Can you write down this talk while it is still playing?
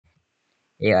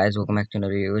Hey guys, welcome back to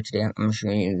another video. Today I'm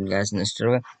showing you guys in this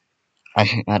tutorial on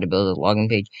how to build a login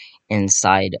page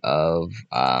inside of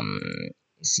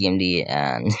CMD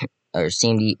and or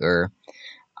CMD or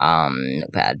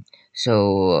notepad.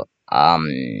 So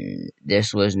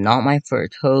this was not my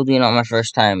first, totally not my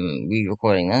first time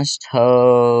re-recording this.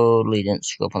 Totally didn't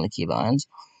screw up on the keybinds.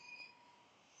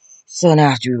 So now I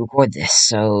have to re-record this.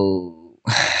 So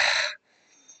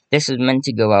this is meant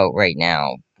to go out right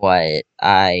now, but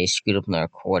I screwed up on the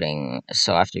recording,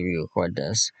 so I have to re-record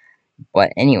this.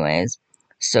 But anyways,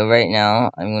 so right now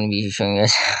I'm going to be showing you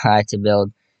guys how to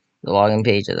build the login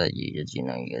page that you guys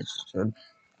just heard.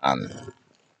 Um,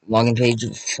 Login page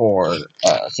for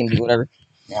CMD whatever.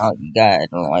 Now you guys, I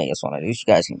don't know what you guys want to do. You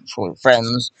guys can control your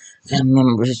friends, and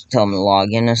members, tell them to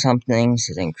log in or something.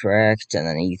 Says incorrect, and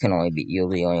then you'll be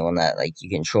the only one that like you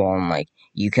control them. Like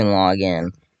you can log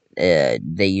in.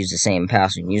 They use the same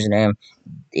password and username.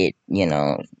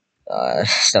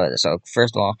 Stuff like this. So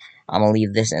first of all, I'm gonna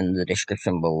leave this in the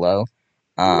description below.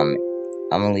 Um,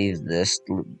 I'm gonna leave this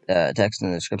text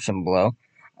in the description below.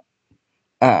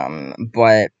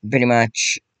 But pretty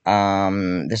much,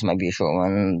 this might be a short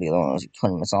one. The other one was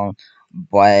 20 minutes long.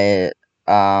 But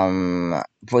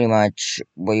pretty much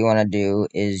what you want to do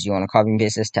is you want to copy and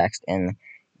paste this text in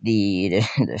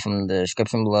from the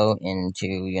description below into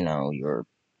your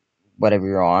whatever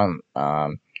you're on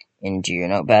into your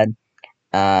notepad.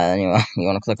 You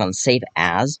want to click on Save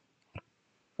As.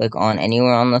 Click on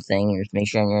anywhere on the thing. Just make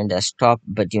sure you're on desktop,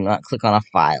 but do not click on a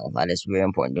file. That is very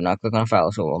important. Do not click on a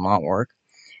file, so it will not work.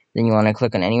 Then you want to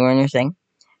click on anywhere on your thing,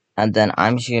 and then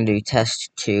I'm just going to do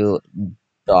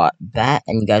test2.bat,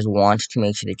 and you guys want to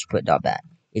make sure that you put .bat.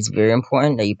 It's very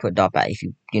important that you put .bat. If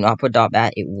you do not put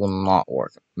 .bat, it will not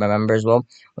work. Remember as well,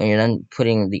 when you're done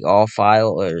putting the all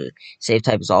file or save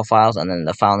type as all files, and then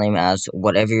the file name as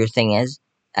whatever your thing is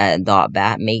at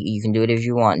 .bat. You can do it if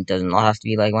you want. It does not have to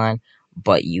be like mine,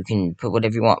 but you can put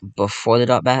whatever you want before the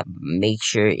 .bat. Make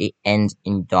sure it ends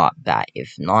in .bat.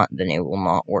 If not, then it will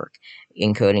not work.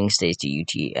 Encoding stays to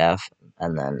UTF,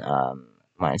 and then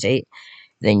 -8.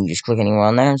 Then you just click anywhere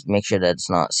on there, make sure that it's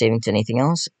not saving to anything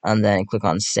else, and then click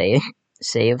on save,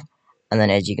 and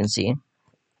then as you can see, a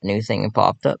new thing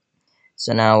popped up.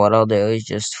 So now what I'll do is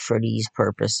just for these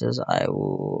purposes, I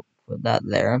will put that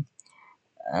there,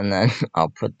 and then I'll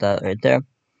put that right there.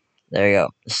 There you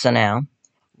go. So now,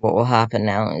 what will happen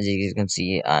now is you can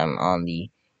see I'm on the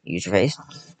user face.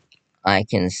 I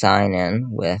can sign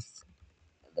in with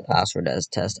the password as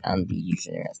test and the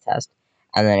username as test,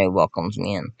 and then it welcomes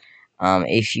me in.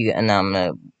 If you and I'm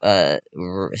gonna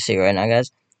say right now,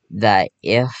 guys, that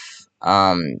if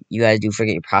you guys do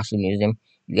forget your password and username,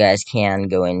 you guys can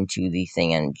go into the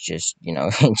thing and just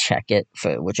check it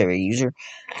for whichever user.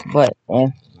 But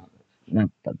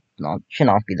should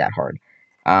not be that hard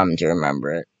to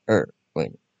remember it or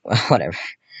wait whatever.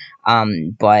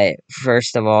 But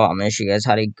first of all, I'm gonna show you guys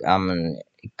how to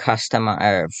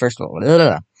customize. First of all,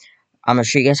 I'm gonna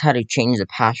show you guys how to change the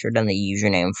password and the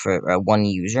username for one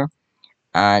user.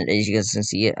 And as you guys can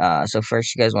see, so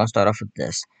first you guys want to start off with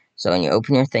this. So when you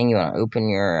open your thing, you want to open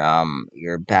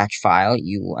your batch file.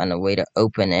 And the way to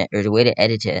open it or the way to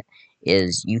edit it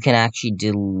is you can actually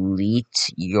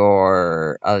delete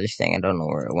your other thing. I don't know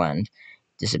where it went,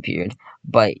 disappeared.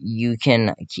 But you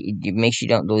can make sure you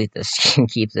don't delete this. You can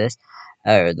keep this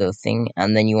or the thing,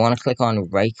 and then you want to click on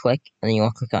right click, and then you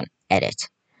want to click on edit.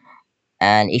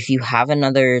 And if you have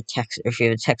another text, or if you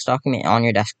have a text document on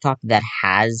your desktop that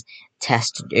has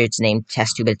it's named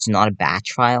test2, but it's not a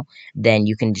batch file, then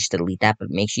you can just delete that.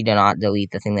 But make sure you do not delete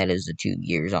the thing that is the 2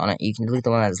 gears on it. You can delete the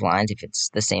one that has lines if it's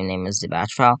the same name as the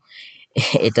batch file.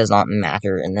 It does not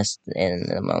matter in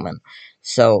the moment.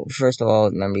 So first of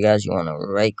all, remember, you guys, you want to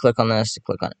right click on this,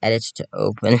 click on edit to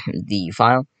open the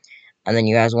file, and then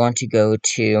you guys want to go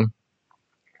to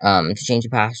change the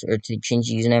password, to change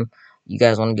the username. You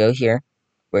guys want to go here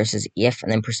where it says if,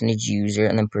 and then percentage user,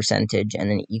 and then percentage, and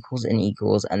then equals and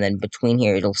equals, and then between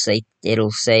here it'll say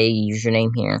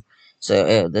username here.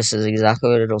 So this is exactly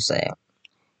what it'll say.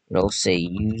 It'll say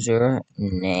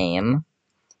username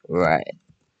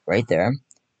right there,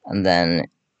 and then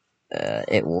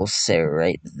it will say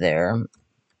right there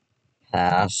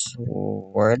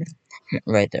password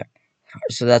right there.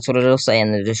 So that's what it'll say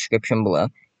in the description below.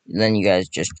 Then you guys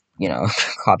just,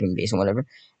 copy and paste and whatever.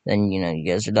 Then, you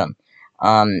guys are done.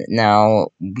 Now,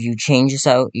 you change this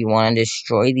out. You want to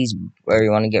destroy these, or you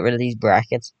want to get rid of these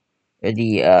brackets, or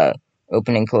the,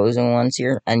 open and closing ones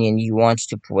here. And then you want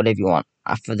to put whatever you want.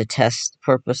 For the test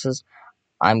purposes,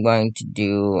 I'm going to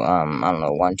do, I don't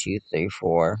know, 1, 2, 3,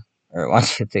 4, or 1,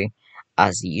 2, 3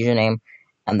 as the username.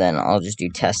 and then I'll just do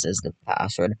test as the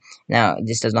password. Now,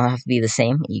 this does not have to be the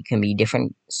same. It can be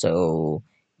different, so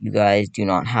you guys do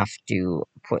not have to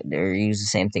put or use the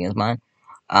same thing as mine.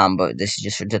 But this is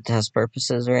just for the test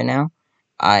purposes right now.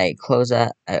 I close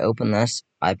that. I open this.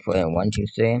 I put in 1, 2,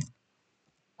 3,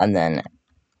 and then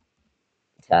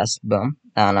test. Boom,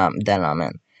 and then I'm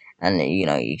in, and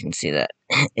you can see that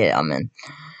I'm in.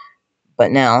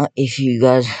 But now, if you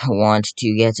guys want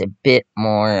to get a bit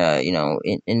more,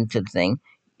 into the thing,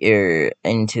 or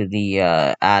into the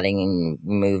adding and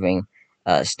moving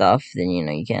stuff, then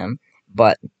you can.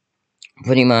 But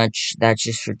pretty much, that's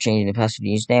just for changing the password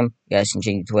username. You guys can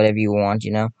change it to whatever you want.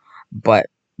 But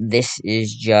this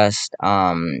is just,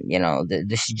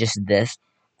 this is just this.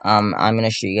 I'm gonna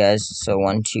show you guys. So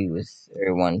 1, 2,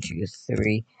 3, 1, 2,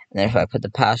 3, and then if I put the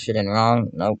password in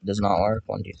wrong, nope, does not work.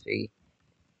 1, 2, 3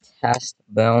 test,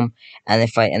 boom. And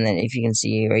then if you can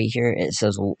see right here, it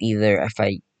says either if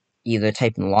I either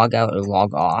type in log out or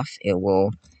log off, it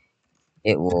will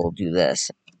do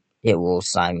this. It will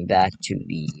sign me back to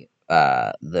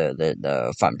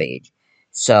the front page.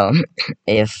 So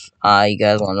if you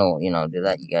guys want to do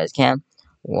that, you guys can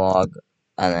log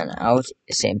and then out.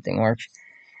 Same thing works.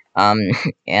 Um,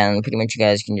 and pretty much you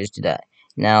guys can just do that.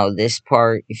 Now this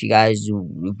part, if you guys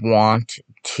want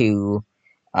to,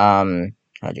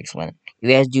 how to explain it? You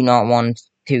guys do not want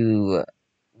to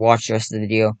watch the rest of the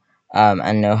video,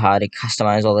 and know how to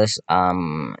customize all this.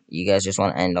 You guys just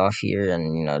want to end off here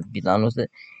and be done with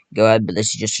it. Go ahead, but this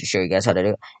is just to show you guys how to do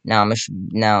it. Now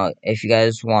now if you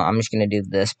guys want, I'm just gonna do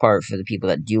this part for the people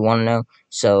that do want to know.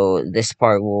 So this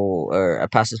part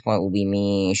past this point will be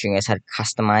me showing you guys how to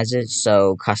customize it.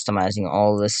 So customizing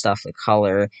all this stuff, the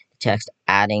color, the text,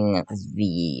 adding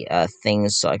the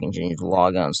things so I can change the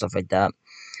logo and stuff like that.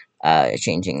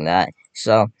 Changing that.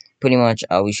 So pretty much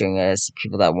I'll be showing you guys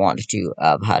people that want to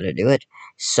how to do it.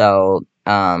 So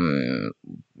that's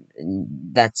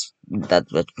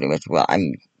pretty much what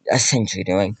I'm essentially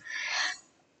doing.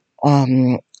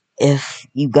 If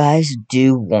you guys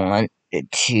do want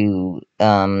to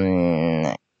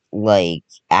like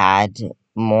add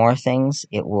more things,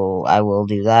 I will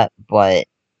do that. But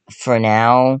for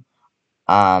now,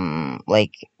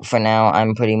 like for now,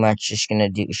 I'm pretty much just gonna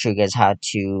show you guys how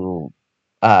to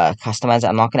customize it.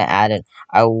 I'm not gonna add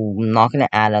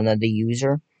another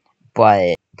user,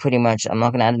 but pretty much I'm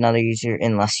not gonna add another user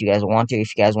unless you guys want to.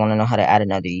 If you guys want to know how to add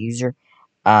another user,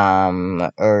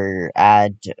 or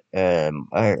add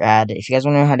if you guys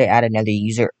want to know how to add another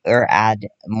user or add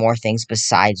more things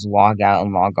besides log out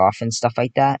and log off and stuff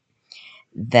like that,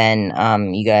 then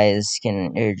you guys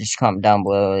can just comment down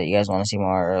below that you guys want to see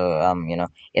more.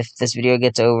 If this video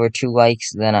gets over 2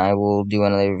 likes, then I will do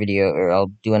another video, or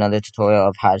I'll do another tutorial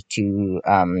of how to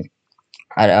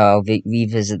I'll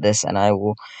revisit this, and I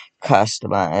will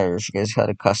customize, or show you guys how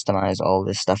to customize all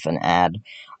this stuff and add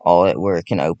all it where it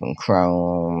can open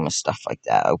Chrome, stuff like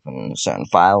that, open certain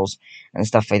files and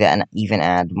stuff like that, and even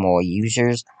add more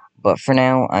users. But for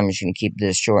now, I'm just going to keep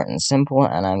this short and simple,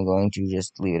 and I'm going to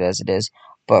just leave it as it is.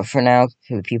 But for now,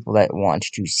 for the people that want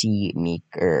to see me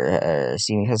or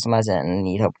see me customize it and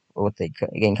need help with it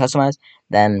getting customized,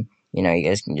 then you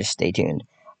guys can just stay tuned.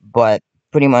 But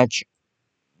pretty much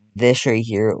this right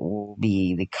here will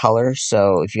be the color.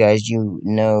 So if you guys do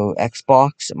know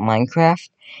Xbox Minecraft,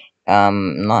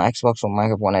 not Xbox or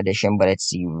Minecraft One Edition, but it's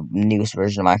the newest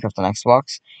version of Minecraft on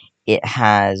Xbox. It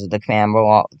has the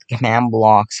command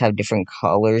blocks have different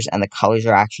colors, and the colors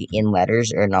are actually in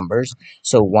letters or numbers.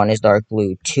 So 1 is dark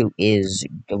blue, 2 is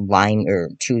lime, or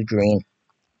 2 is green,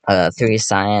 3 is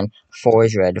cyan, 4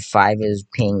 is red, 5 is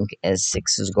pink, as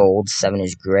 6 is gold, 7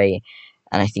 is gray,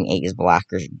 and I think 8 is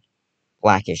blackish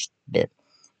bit.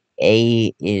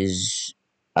 A is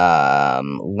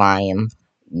lime.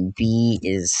 B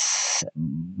is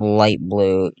light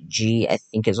blue. G, I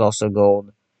think, is also gold.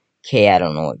 K, I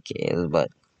don't know what K is, but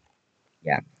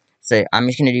yeah. So I'm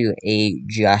just gonna do A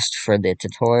just for the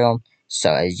tutorial.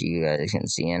 So as you guys can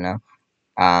see,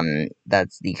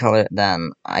 that's the color.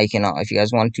 Then I can, if you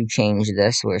guys want to change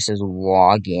this where it says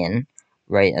login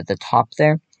right at the top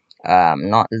there,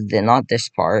 not this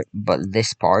part, but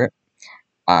this part.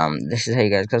 This is how you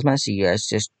guys customize. So you guys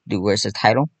just do where it says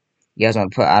title. You guys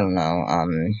want to put, um,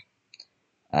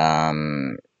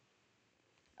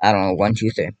 I don't know, 1, 2,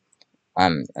 3.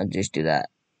 I'll just do that.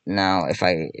 Now, if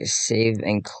I save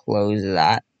and close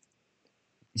that,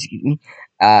 excuse me,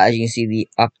 as you can see,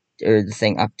 the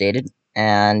thing updated,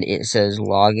 and it says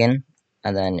login,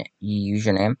 and then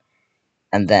username,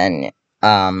 and then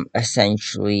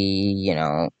essentially,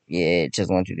 it says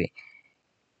 1, 2, 3.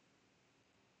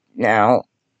 Now,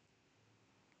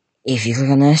 If you click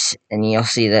on this, and you'll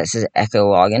see that it says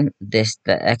Echo Login. The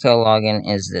Echo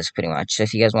Login is this pretty much. So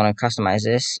if you guys want to customize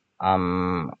this,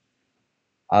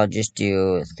 I'll just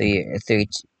do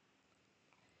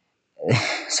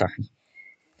sorry,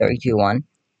 3, 2, 1.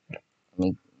 Let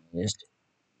me just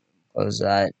close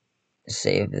that,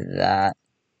 save that,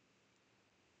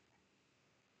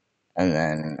 and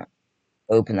then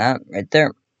open that right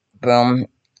there. Boom.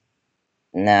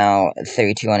 Now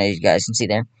 3, 2, 1, as you guys can see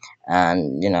there,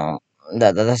 and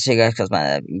that's you guys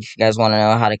customize. If you guys want to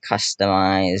know how to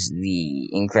customize the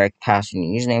incorrect password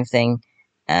and username thing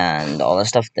and all that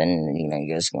stuff, then you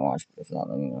guys can watch. If not,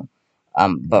 let me know.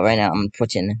 But right now I'm gonna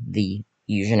put in the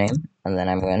username, and then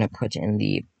I'm gonna put in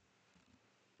the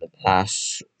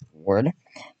password.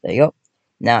 There you go.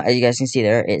 Now, as you guys can see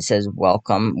there, it says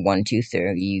welcome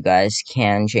 123. You guys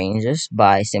can change this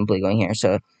by simply going here.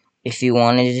 So if you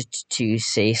wanted to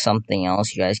say something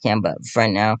else, you guys can. But for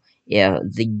right now, yeah,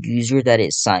 the user that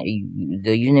it's the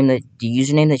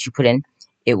username that you put in,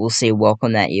 it will say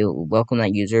welcome that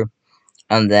user,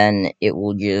 and then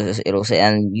it'll say,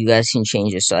 and you guys can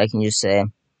change it. So I can just say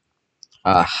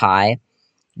hi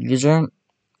user,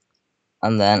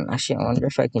 and then actually I wonder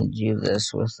if I can do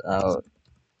this without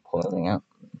closing it.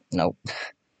 Nope.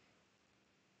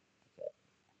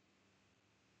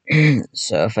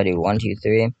 So if I do 1, 2,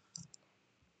 3,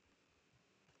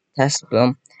 test,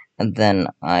 boom, and then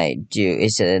I do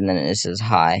and then it says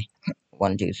hi,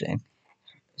 1, 2, 3.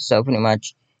 So pretty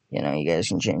much, you guys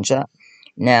can change that.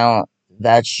 Now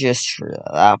that's just for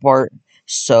that part.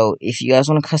 So if you guys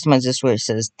want to customize this where it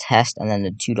says test and then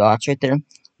the 2 dots right there,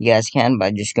 you guys can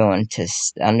by just going to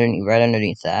right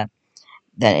underneath that.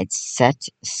 Then it's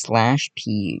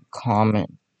set/p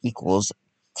comment equals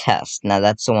test. Now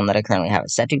that's the one that I currently have it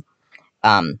set to.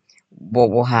 What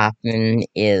will happen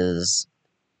is,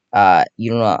 I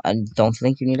don't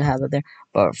think you need to have that there,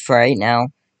 but for right now,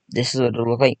 this is what it'll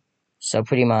look like. So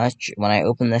pretty much, when I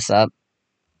open this up,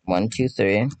 1, 2,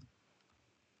 3,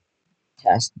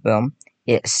 test, boom,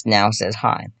 it now says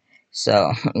hi.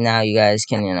 So now you guys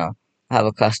can, have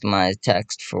a customized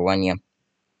text for when you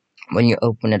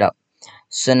open it up.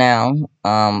 So now,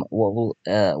 what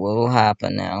will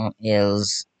happen now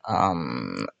is,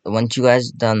 once you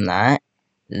guys done that,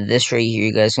 this right here,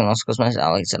 you guys can also customize.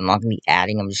 Like I said, I'm not gonna be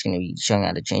adding. I'm just gonna be showing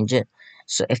how to change it.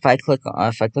 So if I click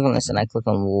on this and I click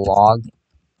on log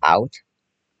out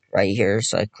right here,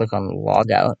 so I click on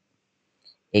log out,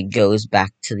 it goes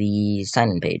back to the sign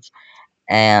in page,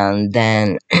 and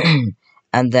then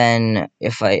and then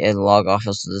if I log off,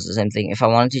 also does the same thing. If I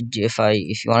wanted to do if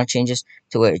you want to change this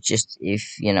to where it's just,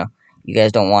 if you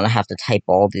guys don't want to have to type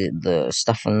all the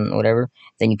stuff and whatever,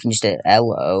 then you can just hit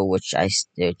LO, which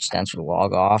stands for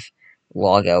log off,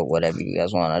 log out, whatever you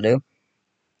guys want to do.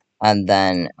 And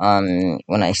then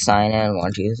when I sign in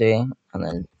 1, 2, 3 and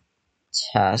then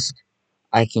test,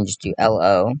 I can just do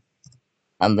LO,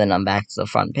 and then I'm back to the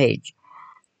front page.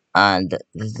 And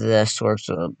this works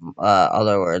with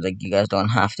other words, like you guys don't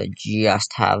have to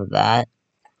just have that,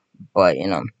 but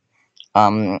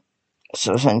um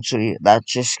so essentially that's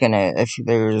just gonna, if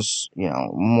there's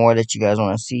more that you guys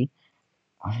want to see,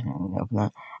 I don't know,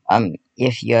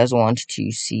 if you guys want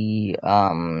to see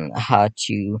how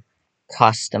to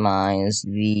customize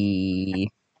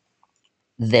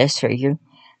this right here,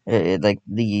 like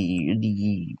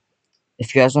the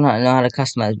if you guys want to know how to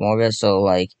customize more of it, so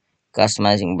like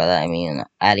customizing, by that I mean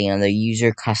adding another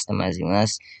user, customizing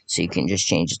this, so you can just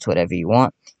change it to whatever you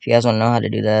want. If you guys want to know how to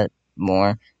do that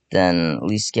more, then at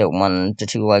least get 1 to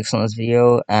 2 likes on this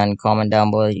video and comment down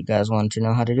below you guys want to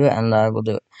know how to do it, and I will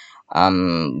do it.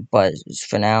 But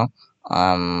for now,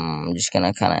 I'm just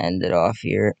gonna kind of end it off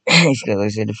here. If you guys, like I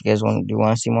said, if you guys want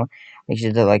to see more, make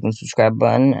sure to hit the like and subscribe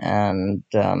button, and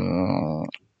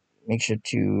make sure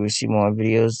to see more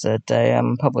videos that I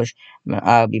publish.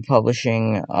 I'll be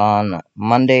publishing on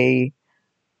Monday,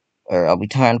 or I'll be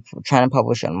trying to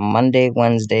publish on Monday,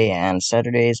 Wednesday, and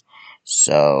Saturdays.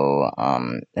 So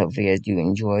hope you guys do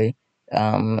enjoy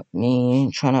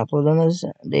me trying to upload on those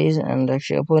days and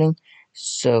actually uploading.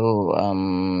 So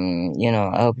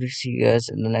I hope to see you guys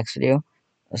in the next video.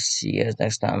 I'll see you guys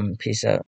next time. Peace out.